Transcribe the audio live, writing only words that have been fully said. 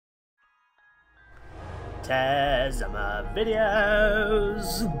Tezima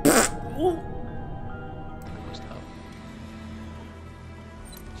videos.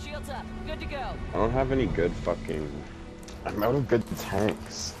 Shields up. Good to go. I don't have any good fucking... I'm out of good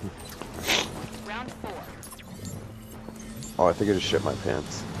tanks. Round 4. Oh, I think I just shit my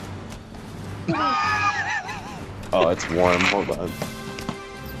pants. Oh, it's warm. Hold on.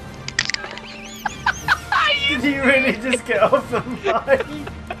 Did you really just get off the mic?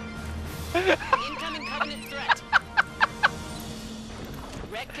 Incoming Covenant threat.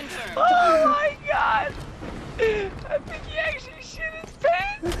 Wreck confirmed. Oh my god! I think he actually shit his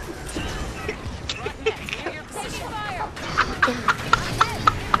pants! Near your position. Fire.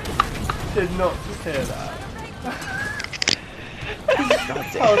 Did not just hear that. God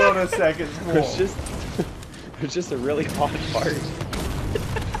damn. Hold on a second. It's just a really hot fart.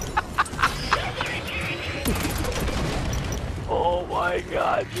 Oh my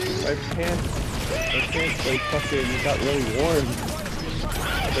god, dude. My pants like fucking got really warm.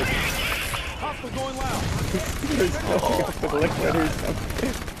 Hostile going loud. There's nothing up with liquid or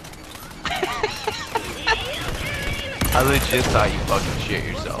something. I legit thought you fucking shit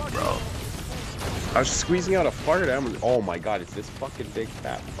yourself, bro. I was squeezing out a fart. Oh my god, it's this fucking big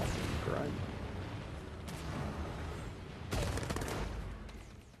fat fucking grunt.